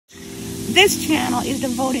This channel is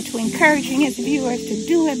devoted to encouraging its viewers to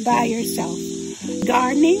do it by yourself.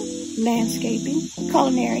 Gardening, landscaping,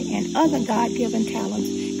 culinary, and other God-given talents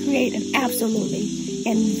create an absolutely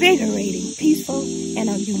invigorating, peaceful, and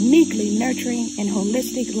a uniquely nurturing and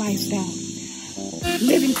holistic lifestyle.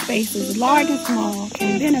 Living spaces, large and small,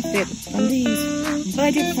 can benefit from these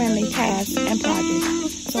budget-friendly tasks and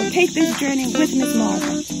projects. So take this journey with Miss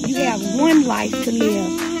Marva. You have one life to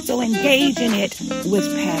live, so engage in it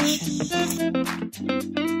with passion.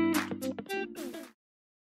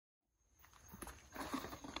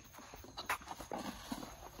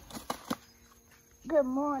 Good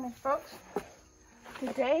morning, folks.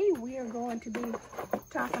 Today we are going to be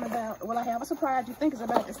talking about, well, I have a surprise. You think it's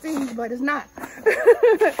about the seeds, but it's not.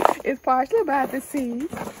 It's partially about the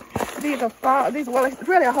seeds. Well, it's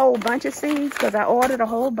really a whole bunch of seeds because I ordered a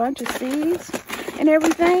whole bunch of seeds and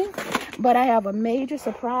everything. But I have a major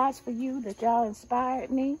surprise for you that y'all inspired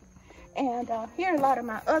me. And here are a lot of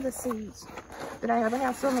my other seeds that I have. I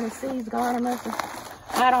have so many seeds going on.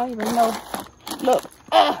 I don't even know. Look,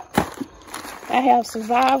 I have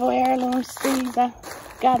survival heirloom seeds. I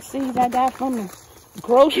got seeds I got from the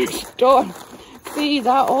grocery store. Seeds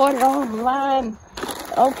I ordered online.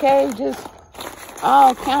 Okay, just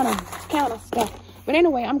all kind of stuff. But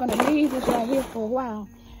anyway, I'm gonna leave this right here for a while.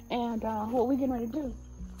 And what we're getting ready to do,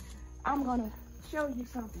 I'm gonna show you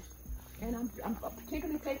something. And I'm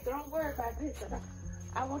particularly don't worry about this.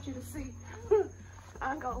 I want you to see.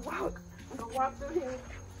 I'm gonna walk through here.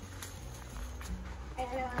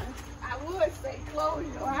 And I would say close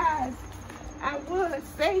your eyes. I would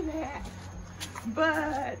say that.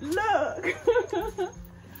 But look.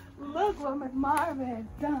 Look what Miss Marva has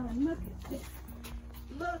done. Look at this.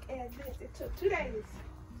 Look at this. It took 2 days.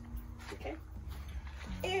 Okay?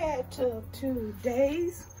 It took 2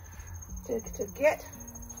 days to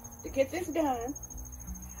get this done.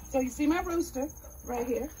 So you see my rooster right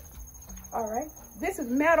here. All right. This is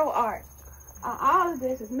metal art. All of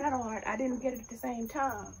this is metal art. I didn't get it at the same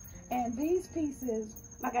time. And these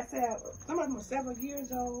pieces, like I said, some of them are several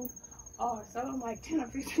years old, or some of them like 10 or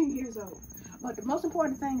 15 years old. But the most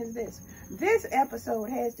important thing is this. This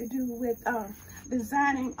episode has to do with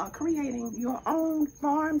designing or creating your own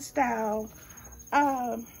farm style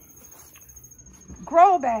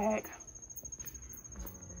grow bag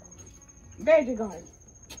veggie garden.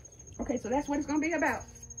 Okay, so that's what it's gonna be about.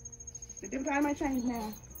 The different time I change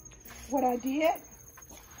now. What I did,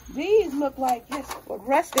 these look like this,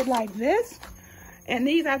 rusted like this, and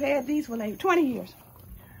these I've had these for like 20 years.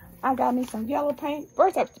 I got me some yellow paint.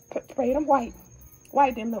 First I sprayed them white.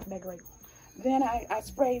 White didn't look that great. Then I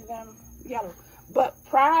sprayed them yellow. But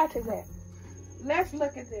prior to that, let's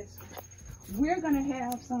look at this. We're gonna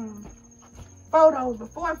have some photos,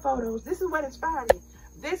 before photos. This is what inspired me.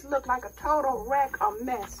 This looked like a total wreck, a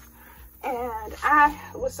mess. And I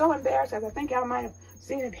was so embarrassed, as I think y'all might have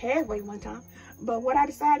seen it halfway one time. But what I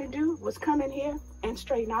decided to do was come in here and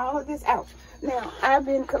straighten all of this out. Now, I've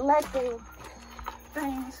been collecting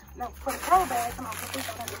things for the grow bags. I'm gonna put this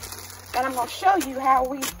on this. And I'm gonna show you how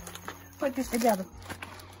we put this together.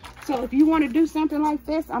 So if you want to do something like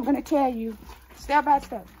this, I'm gonna tell you step by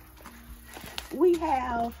step. We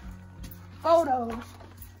have photos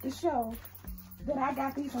to show that I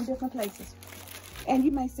got these from different places. And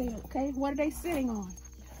you may say, okay, what are they sitting on?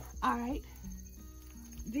 All right.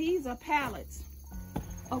 These are pallets.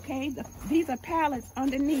 Okay, these are pallets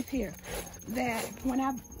underneath here that when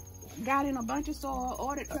I got in a bunch of soil,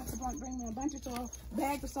 ordered trucks to bring me a bunch of soil,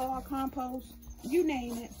 bags of soil, compost, you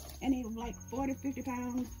name it, and they were like 40, 50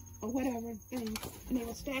 pounds or whatever things, and they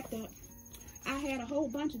were stacked up. I had a whole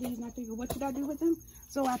bunch of these, and I figured, what should I do with them?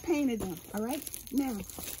 So I painted them, all right? Now,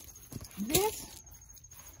 this,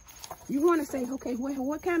 you want to say, okay,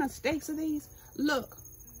 what kind of stakes are these? Look,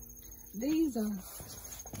 these are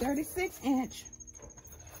 36-inch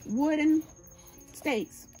wooden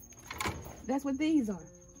stakes. That's what these are.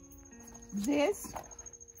 This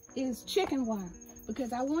is chicken wire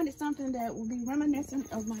because I wanted something that would be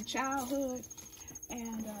reminiscent of my childhood.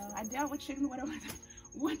 And I dealt with chicken wire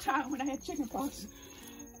one time when I had chicken pox.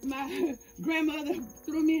 My grandmother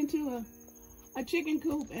threw me into a chicken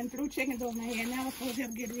coop and threw chickens over my head. Now I'm supposed to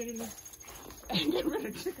help get rid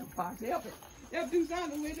of chicken pox. Help do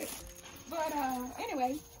something with it. But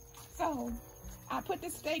anyway, so I put the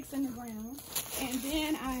stakes in the ground, and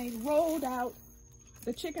then I rolled out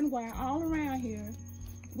the chicken wire all around here.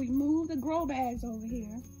 We moved the grow bags over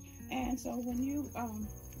here, and so when you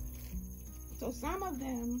so some of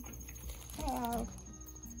them have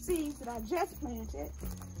seeds that I just planted.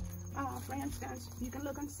 For instance, you can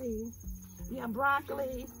look and see. You have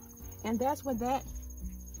broccoli, and that's what that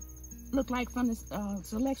look like from this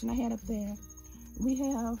selection I had up there. We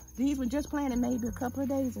have, these were just planted maybe a couple of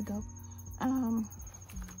days ago.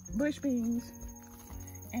 Bush beans,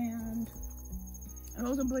 and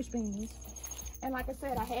those are bush beans. And like I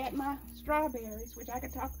said, I had my strawberries, which I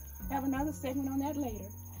could have another segment on that later.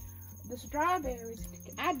 The strawberries,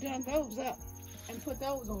 I done those up and put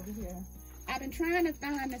those over here. I've been trying to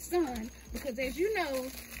find the sun because, as you know,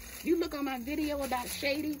 you look on my video about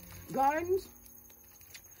shady gardens,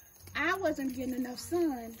 I wasn't getting enough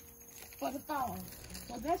sun for the fall.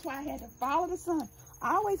 So that's why I had to follow the sun.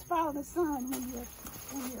 I always follow the sun when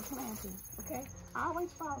you're planting, okay? I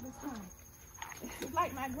always follow the sun. It's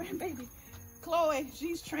like my grandbaby, Chloe,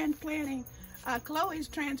 she's transplanting, Chloe's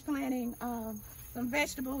transplanting some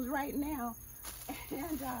vegetables right now.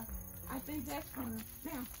 And I think that's fun.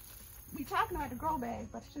 Now, we talking about the grow bag,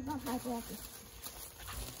 but she's not like this.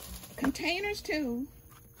 Containers too.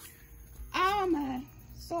 All my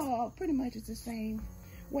soil pretty much is the same,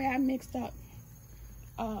 where I mixed up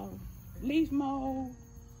leaf mold,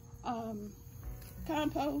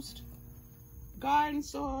 compost, garden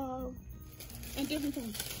soil, and different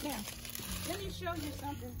things. Now, let me show you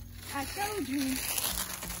something. I showed you,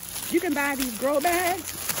 you can buy these grow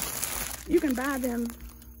bags. You can buy them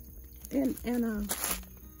in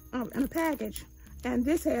a package, and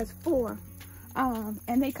this has 4.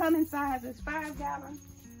 And they come in sizes 5 gallon,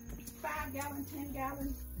 10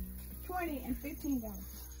 gallon, 20, and 15 gallon.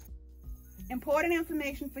 Important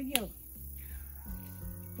information for you.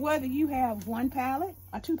 Whether you have 1 pallet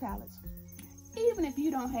or 2 pallets, even if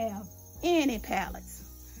you don't have any pallets,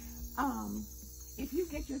 if you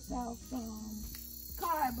get yourself some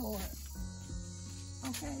cardboard,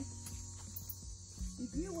 okay?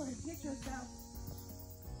 If you were to get yourself,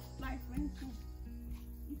 like for instance,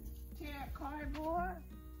 tear cardboard,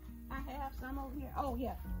 I have some over here. Oh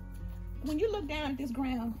yeah. When you look down at this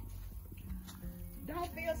ground,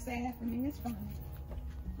 don't feel sad for me, it's fine.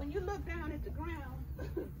 When you look down at the ground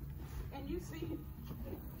and you see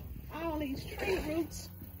all these tree roots,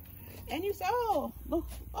 and you say, oh, look,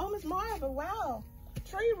 oh, Miss Marva, wow,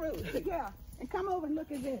 tree roots, yeah. And come over and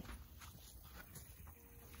look at this.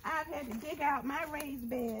 I've had to dig out my raised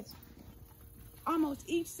beds almost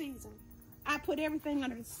each season. I put everything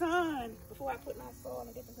under the sun before I put my soil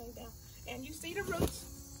and different things down. And you see the roots.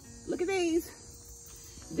 Look at these.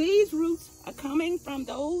 These roots are coming from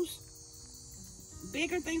those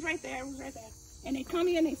bigger things right there, and they come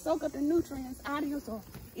in and they soak up the nutrients out of your soil.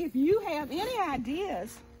 If you have any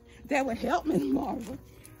ideas that would help me, Marva,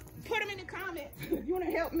 put them in the comments. If you want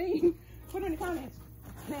to help me, put them in the comments.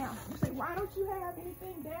 Now, you say, why don't you have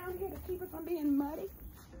anything down here to keep it from being muddy?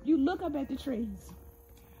 You look up at the trees.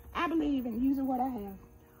 I believe in using what I have.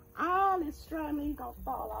 All this straw leaf gonna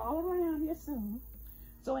fall all around here soon.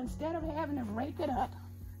 So instead of having to rake it up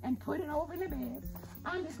and put it over in the beds,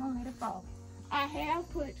 I'm just gonna let it fall. I have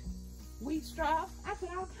put wheat straw. I put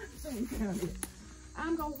all kinds of things down here.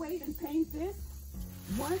 I'm gonna wait and paint this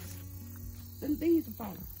once the leaves are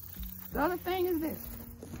falling. The other thing is this.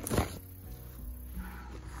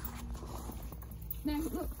 Now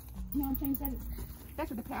look, you know what I'm saying? That's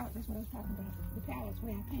what the pallets, that's what I was talking about. The pallets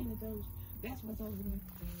where I painted those, that's what's over there.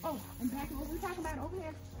 Oh, and back to what we were talking about over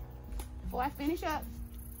here. Before I finish up,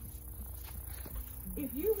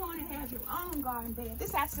 if you want to have your own garden bed, this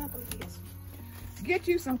is how simple it is. Get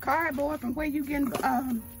you some cardboard from where you get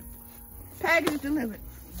packages delivered.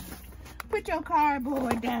 Put your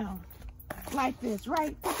cardboard down like this,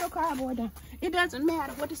 right? Put your cardboard down. It doesn't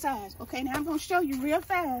matter what the size. Okay, now I'm going to show you real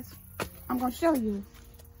fast. I'm going to show you.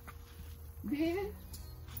 Then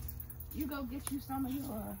you go get you some of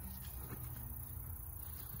your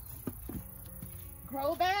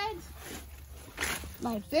grow bags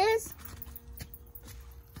like this.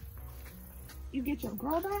 You get your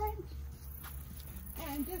grow bags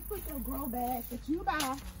and just put your grow bags that you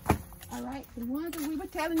buy, all right, the ones that we were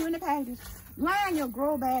telling you in the packages. Line your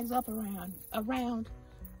grow bags up around.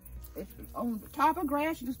 If on the top of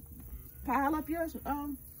grass, you just pile up yours.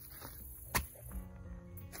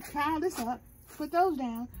 Pile this up, put those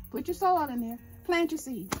down, put your soil in there, plant your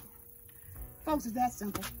seeds. Folks, it's that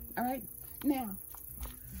simple, all right? Now,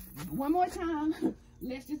 one more time,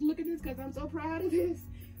 let's just look at this because I'm so proud of this.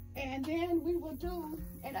 And then we will do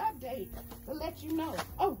an update to let you know.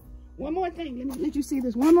 Oh, one more thing, let me let you see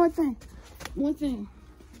this. One more thing,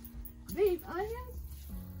 These onions,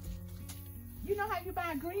 you know how you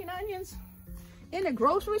buy green onions in the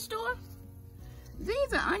grocery store?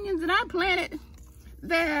 These are onions that I planted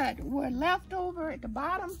that were left over at the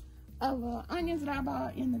bottom of onions that I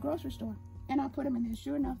bought in the grocery store. And I put them in there.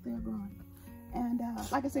 Sure enough, they're growing. And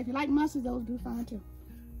like I said, if you like mustard, those do fine too.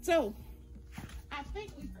 So, I I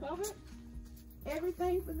think we've covered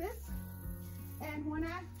everything for this. And when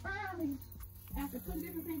I finally, after putting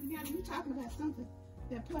different things together, you're talking about something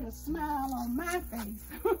that put a smile on my face.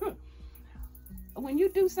 When you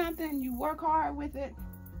do something, you work hard with it,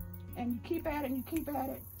 and you keep at it, and you keep at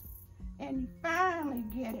it, and you finally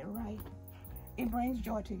get it right, it brings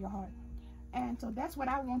joy to your heart. And so that's what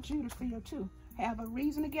I want you to feel too. Have a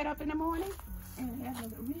reason to get up in the morning, and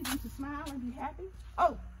have a reason to smile and be happy.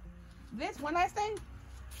 Oh, this one last thing.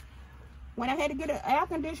 When I had to get an air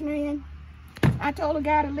conditioner in, I told the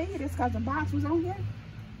guy to leave this because the box was on here.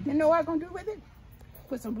 Didn't know what I was going to do with it.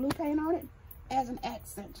 Put some blue paint on it as an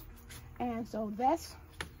accent. And so that's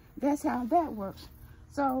how that works.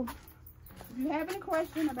 So if you have any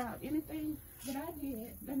question about anything that I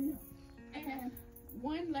did, let me know. And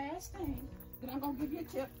one last thing that I'm going to give you a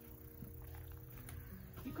tip.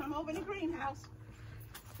 You come over in the greenhouse.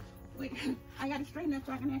 Wait, I got to straighten up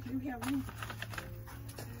so I can actually have room.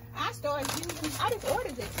 I started using, I just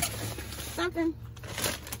ordered it.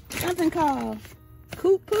 Something called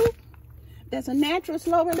Coop Poop. That's a natural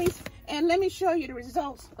slow release. And let me show you the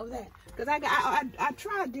results of that. Because I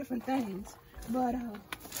tried different things. But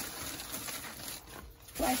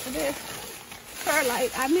like for this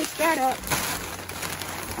perlite, I mixed that up.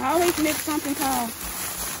 I always mix something called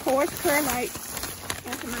coarse perlite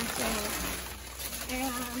into my salad.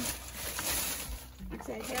 And like I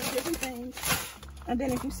said, have different things. And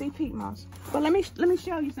then if you see peat moss. But let me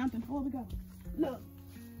show you something before we go.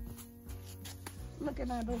 Look at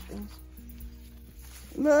my bush beans.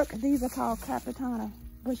 Look, these are called Capitana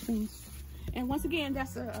bush beans. And once again,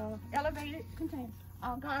 that's a elevated container,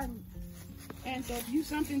 garden. And so if you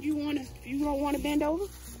don't want to bend over,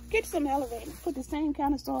 get some elevated. Put the same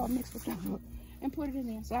kind of soil mixed with some and put it in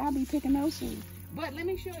there. So I'll be picking those soon. But let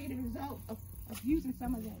me show you the result of using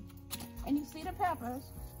some of that. And you see the peppers,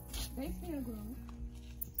 they still grow.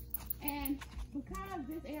 And because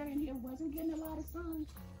this area in here wasn't getting a lot of sun,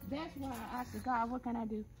 that's why I said, God, what can I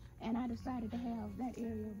do? And I decided to have that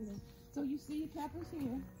area over there. So you see peppers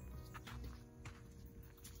here.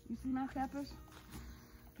 You see my peppers?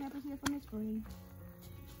 Peppers here from the spring.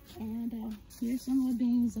 And here's some of the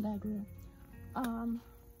beans that I grew.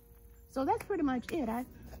 So that's pretty much it.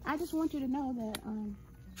 I just want you to know that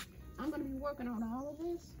I'm going to be working on all of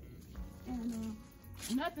this. And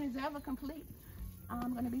nothing's ever complete.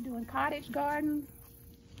 I'm going to be doing cottage garden.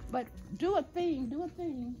 But do a thing.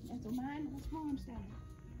 And so mine was FARMSTYLE.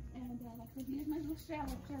 And like I said, here's my little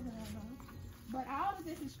salad. But all of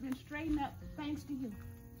this has been straightened up thanks to you.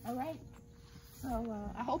 All right? So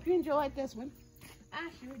I hope you enjoyed this one. I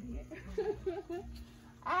sure did.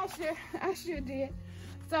 I sure did.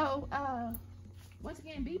 So once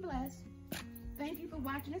again, be blessed. Thank you for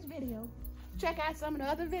watching this video. Check out some of the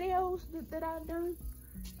other videos that I've done.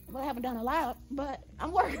 Well, I haven't done a lot, but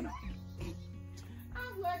I'm working on it.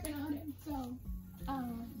 I'm working on it. So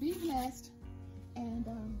be blessed and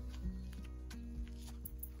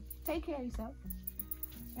take care of yourself.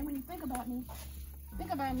 And when you think about me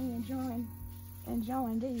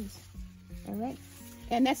enjoying these. All right?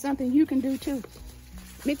 And that's something you can do too.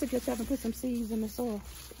 Mix it yourself and put some seeds in the soil.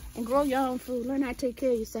 And grow your own food. Learn how to take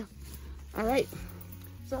care of yourself. All right?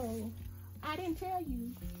 So, I didn't tell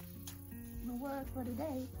you the word for the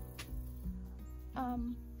day.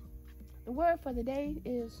 The word for the day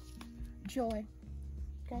is joy.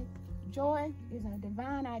 Okay? Joy is a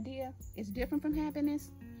divine idea. It's different from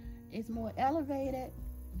happiness. It's more elevated.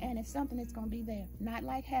 And it's something that's going to be there. Not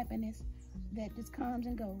like happiness that just comes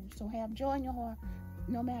and goes. So have joy in your heart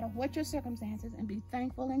no matter what your circumstances, and be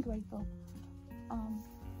thankful and grateful.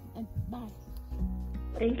 And bye.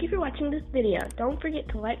 Thank you for watching this video. Don't forget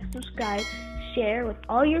to like, subscribe, share with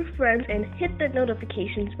all your friends, and hit the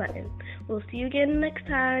notifications button. We'll see you again next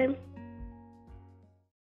time.